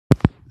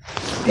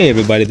Hey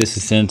everybody, this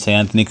is Sensei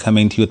Anthony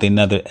coming to you with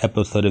another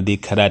episode of the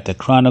Karate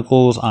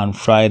Chronicles on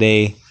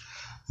Friday,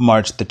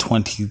 March the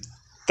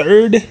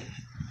 23rd.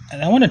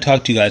 And I want to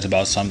talk to you guys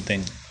about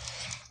something.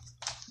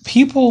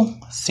 People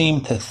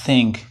seem to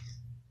think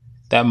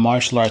that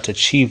martial arts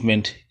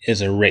achievement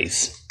is a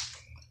race.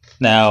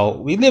 Now,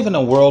 we live in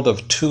a world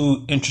of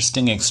two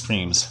interesting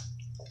extremes.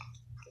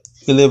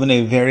 We live in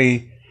a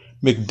very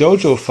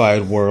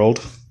McDojo-fied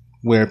world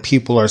where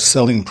people are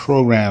selling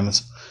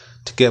programs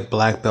to get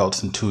black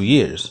belts in 2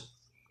 years.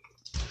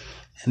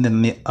 And then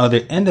on the other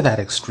end of that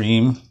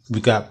extreme,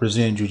 we got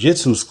Brazilian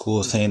Jiu-Jitsu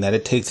schools saying that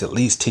it takes at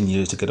least 10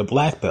 years to get a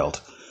black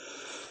belt.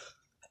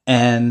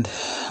 And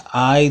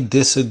I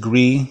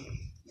disagree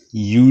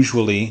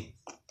usually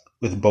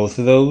with both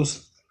of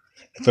those.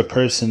 If a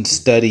person's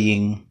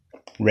studying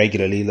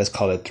regularly, let's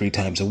call it 3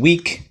 times a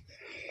week,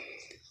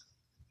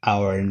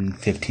 hour and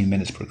 15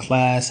 minutes per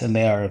class, and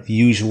they are of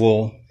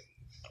usual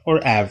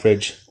or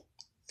average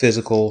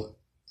physical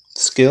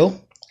skill,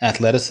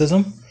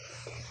 athleticism,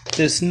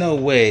 there's no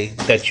way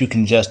that you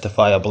can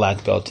justify a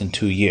black belt in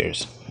 2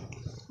 years.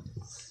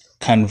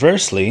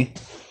 Conversely,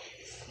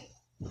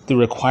 the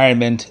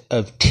requirement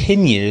of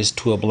 10 years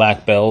to a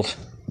black belt,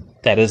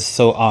 that is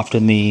so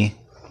often the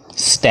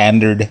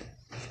standard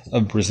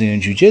of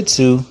Brazilian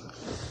Jiu-Jitsu,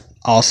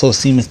 also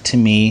seems to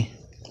me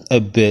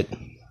a bit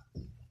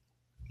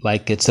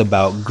like it's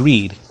about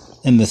greed.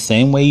 In the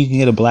same way you can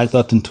get a black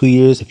belt in 2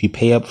 years if you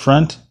pay up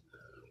front,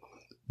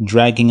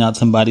 dragging out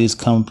somebody's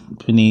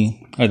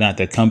company, or not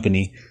their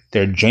company,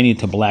 their journey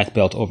to black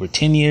belt over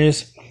 10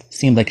 years,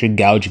 seems like you're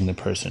gouging the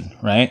person,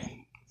 right?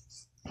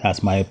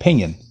 That's my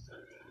opinion.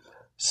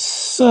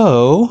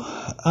 So,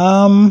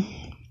 I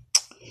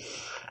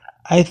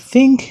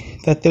think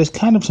that there's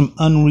kind of some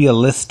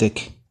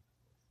unrealistic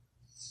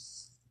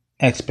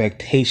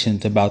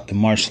expectations about the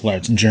martial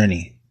arts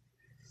journey.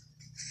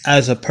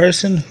 As a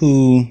person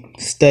who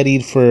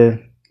studied for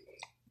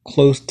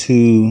close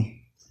to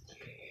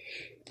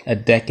a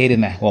decade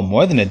and a half, well,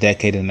 more than a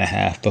decade and a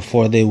half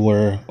before they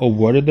were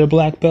awarded their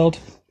black belt,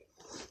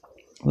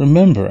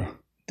 remember,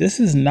 this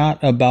is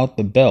not about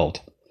the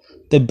belt.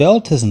 The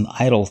belt is an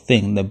idle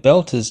thing. The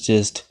belt is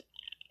just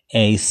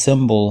a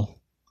symbol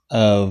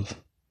of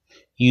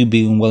you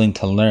being willing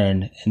to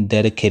learn and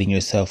dedicating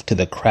yourself to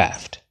the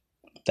craft.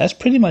 That's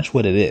pretty much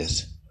what it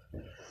is.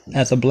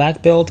 As a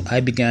black belt,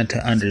 I began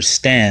to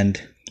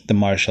understand the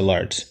martial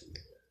arts.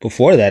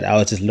 Before that, I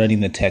was just learning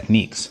the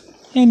techniques.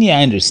 And yeah,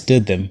 I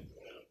understood them,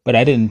 but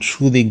I didn't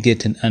truly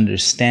get an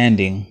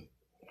understanding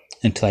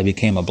until I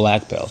became a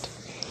black belt.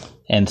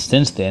 And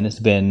since then, it's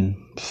been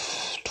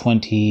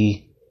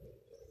 20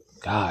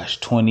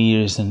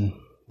 years and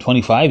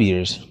 25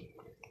 years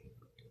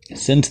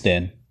since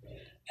then.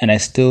 And I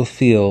still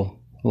feel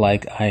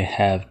like I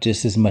have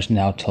just as much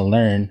now to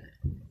learn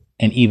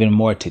and even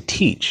more to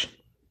teach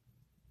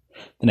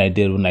than I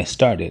did when I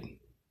started.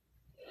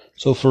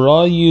 So for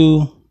all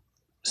you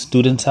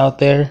students out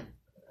there,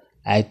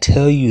 I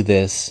tell you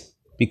this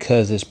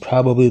because it's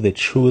probably the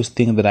truest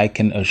thing that I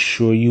can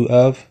assure you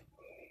of.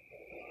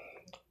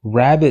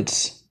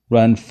 Rabbits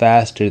run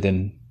faster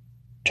than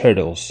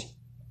turtles,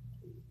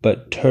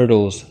 but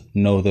turtles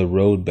know the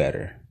road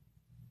better.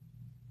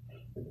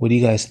 What do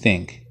you guys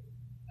think?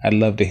 I'd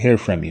love to hear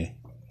from you.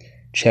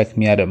 Check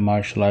me out at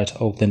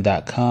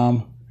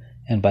martialartsoakland.com.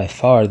 And by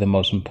far the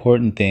most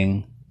important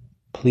thing,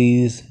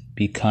 please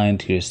be kind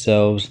to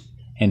yourselves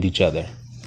and each other.